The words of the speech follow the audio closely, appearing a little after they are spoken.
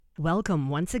Welcome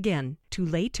once again to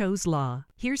Lehto's Law.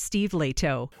 Here's Steve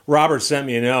Lehto. Robert sent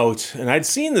me a note, and I'd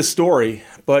seen the story,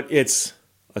 but it's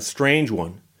a strange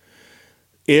one.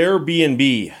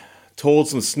 Airbnb told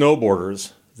some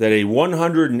snowboarders that a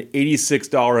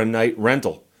 $186 a night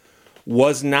rental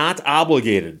was not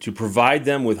obligated to provide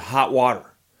them with hot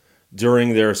water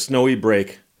during their snowy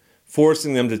break,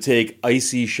 forcing them to take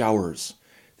icy showers.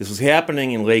 This was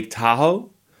happening in Lake Tahoe,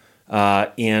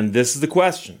 and this is the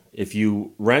question. If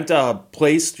you rent a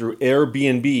place through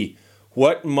Airbnb,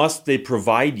 what must they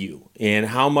provide you? And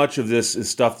how much of this is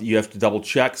stuff that you have to double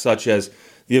check, such as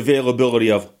the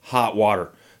availability of hot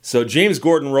water? So James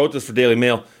Gordon wrote this for Daily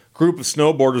Mail. A group of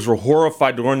snowboarders were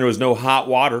horrified to learn there was no hot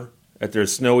water at their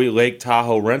snowy Lake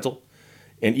Tahoe rental,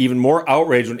 and even more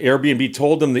outraged when Airbnb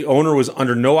told them the owner was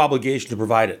under no obligation to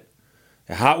provide it.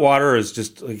 The hot water is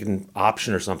just like an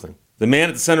option or something. The man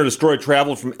at the center of the story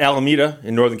traveled from Alameda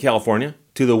in Northern California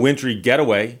to the wintry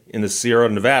getaway in the Sierra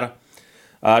Nevada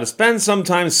to spend some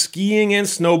time skiing and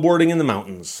snowboarding in the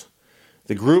mountains.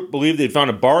 The group believed they'd found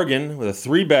a bargain with a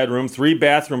 3-bedroom,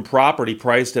 3-bathroom property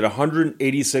priced at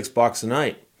 $186 a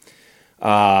night.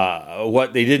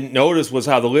 What they didn't notice was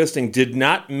how the listing did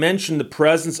not mention the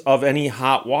presence of any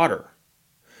hot water.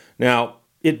 Now,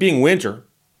 it being winter,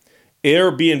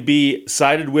 Airbnb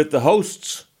sided with the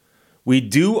hosts. We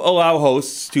do allow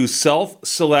hosts to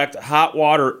self-select hot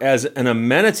water as an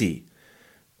amenity.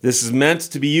 This is meant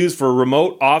to be used for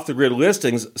remote off-the-grid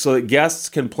listings so that guests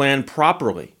can plan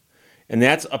properly. And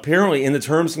that's apparently in the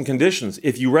terms and conditions,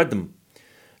 if you read them.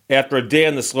 After a day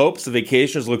on the slopes, the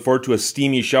vacationers look forward to a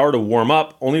steamy shower to warm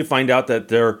up, only to find out that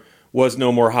there was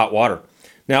no more hot water.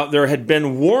 Now, there had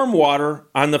been warm water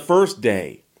on the first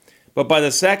day, but by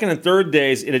the second and third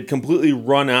days, it had completely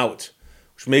run out,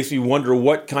 which makes me wonder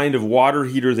what kind of water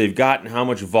heater they've got and how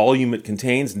much volume it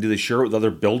contains, and do they share it with other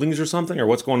buildings or something, or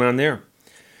what's going on there?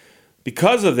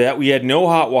 Because of that, we had no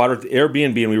hot water at the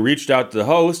Airbnb, and we reached out to the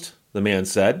host, the man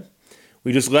said.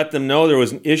 We just let them know there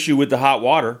was an issue with the hot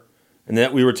water, and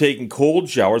that we were taking cold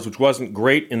showers, which wasn't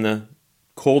great in the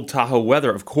cold Tahoe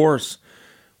weather, of course.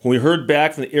 When we heard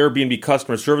back from the Airbnb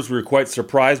customer service, we were quite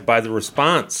surprised by the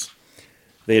response.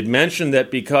 They had mentioned that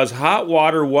because hot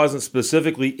water wasn't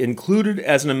specifically included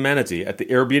as an amenity at the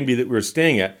Airbnb that we were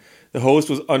staying at, the host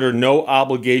was under no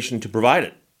obligation to provide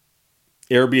it.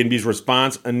 Airbnb's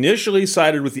response initially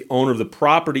sided with the owner of the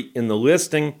property in the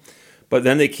listing, but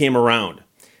then they came around.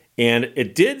 And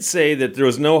it did say that there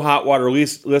was no hot water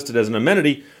listed as an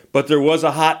amenity, but there was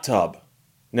a hot tub.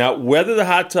 Now, whether the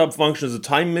hot tub functions as a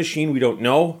time machine, we don't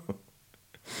know.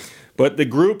 But the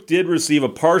group did receive a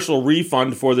partial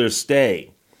refund for their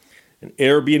stay. An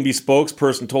Airbnb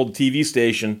spokesperson told the TV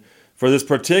station, for this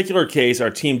particular case,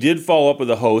 our team did follow up with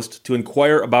the host to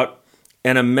inquire about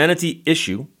an amenity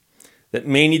issue that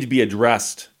may need to be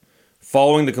addressed.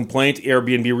 Following the complaint,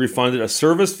 Airbnb refunded a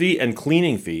service fee and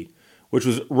cleaning fee, which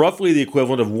was roughly the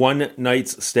equivalent of one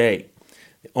night's stay.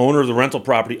 The owner of the rental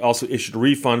property also issued a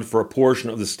refund for a portion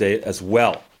of the stay as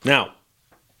well. Now,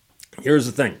 here's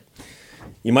the thing.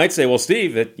 You might say, well,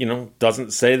 Steve, it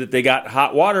doesn't say that they got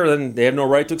hot water, then they have no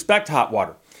right to expect hot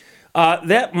water.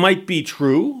 That might be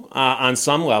true on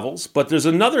some levels, but there's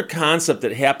another concept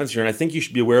that happens here, and I think you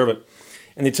should be aware of it.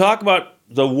 And they talk about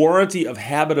the warranty of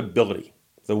habitability.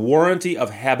 The warranty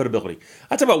of habitability.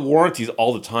 I talk about warranties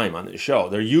all the time on this show.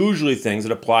 They're usually things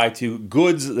that apply to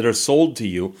goods that are sold to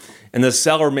you, and the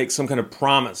seller makes some kind of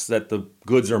promise that the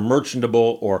goods are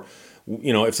merchantable, or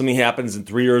if something happens in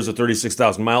 3 years or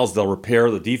 36,000 miles, they'll repair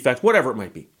the defect, whatever it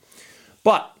might be.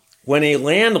 But when a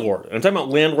landlord, and I'm talking about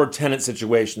landlord-tenant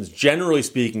situations, generally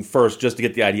speaking first, just to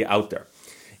get the idea out there.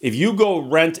 If you go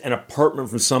rent an apartment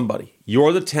from somebody,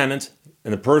 you're the tenant,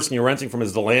 and the person you're renting from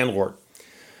is the landlord.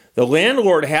 The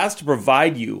landlord has to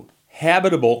provide you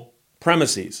habitable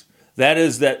premises. That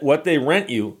is, that what they rent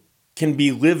you can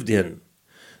be lived in.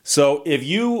 So if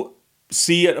you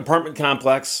see an apartment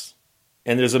complex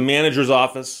and there's a manager's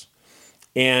office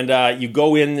and you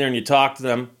go in there and you talk to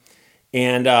them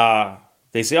and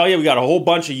they say, oh yeah, we got a whole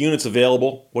bunch of units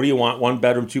available. What do you want? 1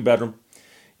 bedroom, 2 bedroom.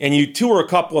 And you tour a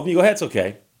couple of them. You go, hey, it's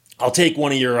okay. I'll take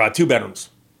one of your 2 bedrooms.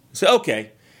 You say,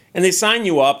 okay. And they sign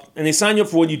you up, and they sign you up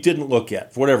for what you didn't look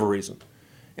at, for whatever reason.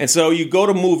 And so you go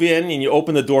to move in, and you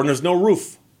open the door, and there's no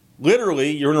roof.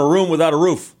 Literally, you're in a room without a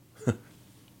roof.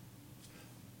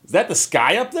 Is that the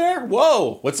sky up there?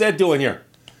 Whoa, what's that doing here?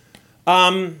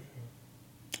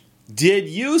 Did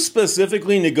you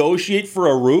specifically negotiate for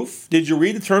a roof? Did you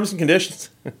read the terms and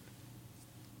conditions?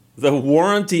 The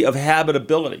warranty of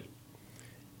habitability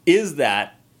is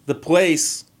that the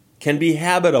place can be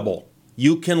habitable.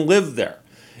 You can live there.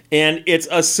 And it's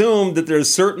assumed that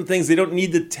there's certain things they don't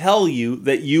need to tell you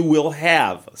that you will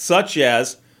have, such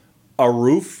as a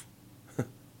roof.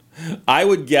 I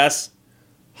would guess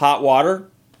hot water.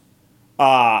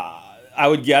 I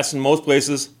would guess in most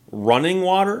places running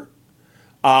water,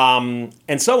 and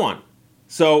so on.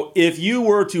 So if you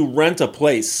were to rent a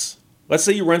place, let's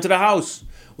say you rented a house.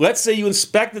 Let's say you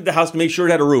inspected the house to make sure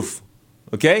it had a roof.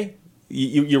 Okay?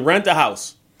 You rent a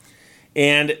house.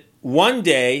 And one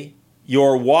day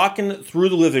you're walking through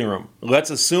the living room. Let's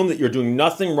assume that you're doing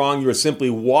nothing wrong. You're simply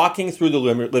walking through the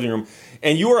living room,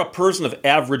 and you are a person of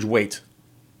average weight.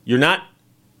 You're not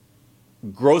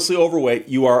grossly overweight.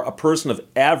 You are a person of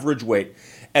average weight.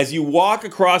 As you walk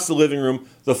across the living room,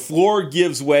 the floor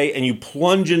gives way and you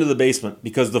plunge into the basement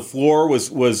because the floor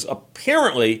was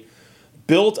apparently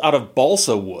built out of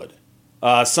balsa wood.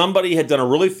 Somebody had done a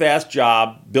really fast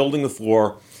job building the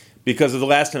floor because of the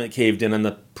last time it caved in on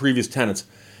the previous tenants.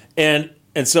 And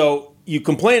so you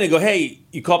complain and go, hey,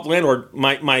 you call up the landlord,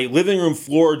 my living room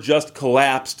floor just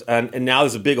collapsed and now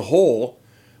there's a big hole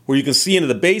where you can see into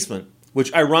the basement,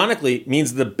 which ironically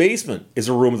means the basement is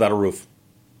a room without a roof.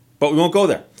 But we won't go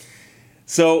there.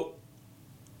 So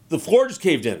the floor just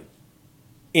caved in.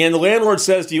 And the landlord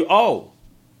says to you, oh,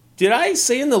 did I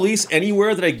say in the lease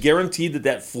anywhere that I guaranteed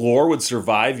that floor would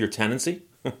survive your tenancy?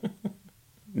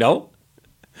 No.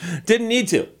 Didn't need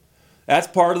to. That's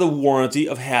part of the warranty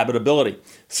of habitability.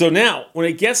 So now, when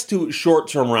it gets to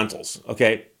short-term rentals,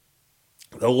 okay,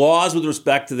 the laws with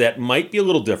respect to that might be a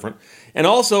little different. And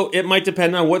also, it might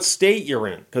depend on what state you're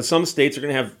in, because some states are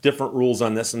going to have different rules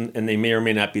on this, and they may or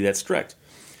may not be that strict.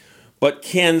 But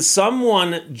can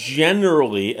someone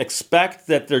generally expect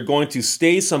that they're going to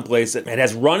stay someplace that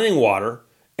has running water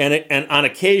and on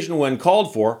occasion, when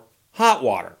called for, hot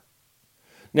water?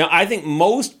 Now, I think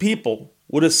most people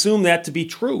would assume that to be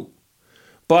true.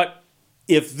 But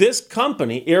if this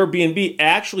company, Airbnb,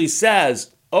 actually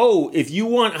says, oh, if you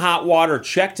want hot water,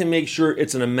 check to make sure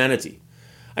it's an amenity.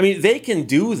 I mean, they can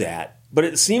do that, but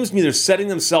it seems to me they're setting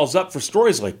themselves up for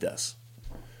stories like this.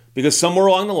 Because somewhere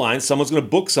along the line, someone's going to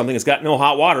book something that's got no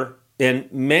hot water,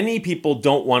 and many people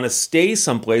don't want to stay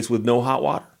someplace with no hot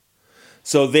water.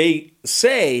 So they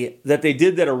say that they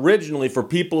did that originally for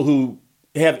people who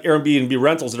have Airbnb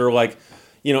rentals that are like,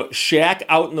 shack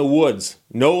out in the woods,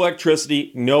 no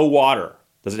electricity, no water.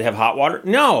 Does it have hot water?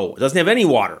 No, it doesn't have any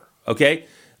water, okay?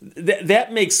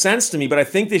 That makes sense to me, but I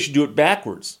think they should do it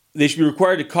backwards. They should be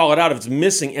required to call it out if it's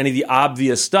missing any of the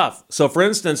obvious stuff. So, for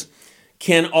instance,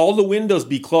 can all the windows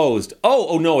be closed?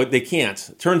 Oh, no, they can't.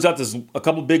 It turns out there's a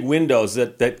couple big windows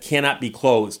that cannot be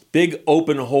closed. Big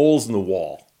open holes in the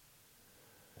wall.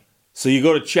 So you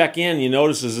go to check in, you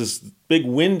notice there's this big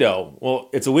window.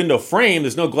 Well, it's a window frame.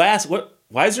 There's no glass.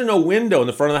 Why is there no window in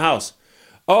the front of the house?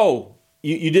 Oh,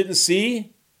 you didn't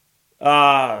see?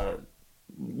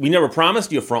 We never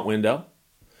promised you a front window.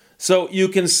 So you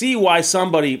can see why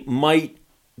somebody might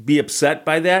be upset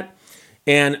by that.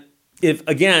 And if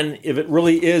it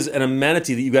really is an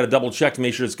amenity that you've got to double check to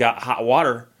make sure it's got hot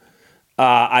water,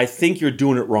 I think you're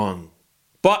doing it wrong.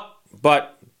 But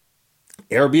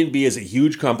Airbnb is a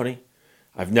huge company.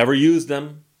 I've never used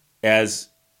them as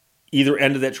either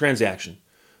end of that transaction.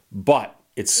 But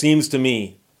it seems to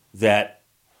me that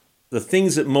the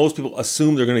things that most people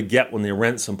assume they're going to get when they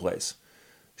rent someplace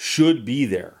should be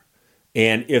there.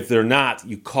 And if they're not,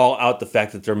 you call out the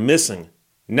fact that they're missing.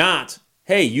 Not,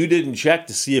 hey, you didn't check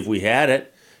to see if we had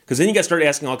it. Because then you got to start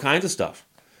asking all kinds of stuff.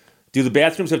 Do the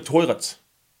bathrooms have toilets?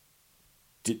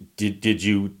 Did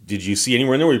you see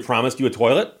anywhere in there where we promised you a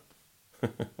toilet?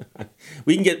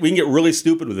 we can get really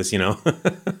stupid with this,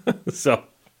 So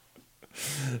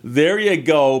there you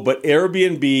go. But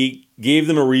Airbnb gave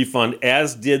them a refund,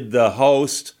 as did the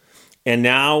host. And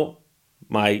now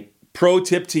my pro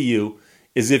tip to you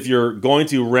is if you're going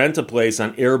to rent a place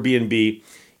on Airbnb,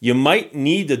 you might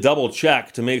need to double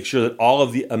check to make sure that all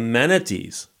of the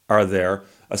amenities are there,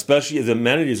 especially if the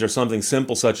amenities are something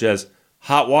simple such as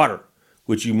hot water,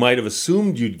 which you might have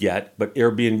assumed you'd get, but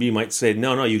Airbnb might say,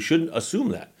 no, you shouldn't assume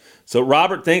that. So,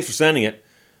 Robert, thanks for sending it.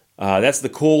 That's the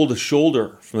cold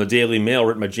shoulder from the Daily Mail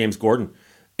written by James Gordon.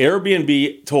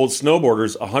 Airbnb told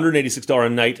snowboarders $186 a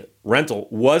night rental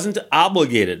wasn't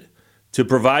obligated to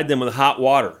provide them with hot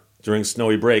water during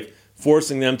snowy break,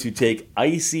 forcing them to take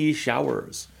icy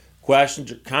showers.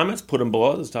 Questions or comments? Put them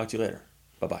below. Let's talk to you later.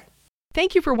 Bye-bye.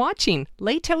 Thank you for watching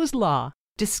Lehto's Law.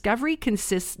 Discovery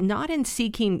consists not in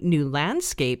seeking new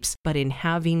landscapes, but in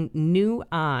having new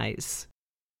eyes.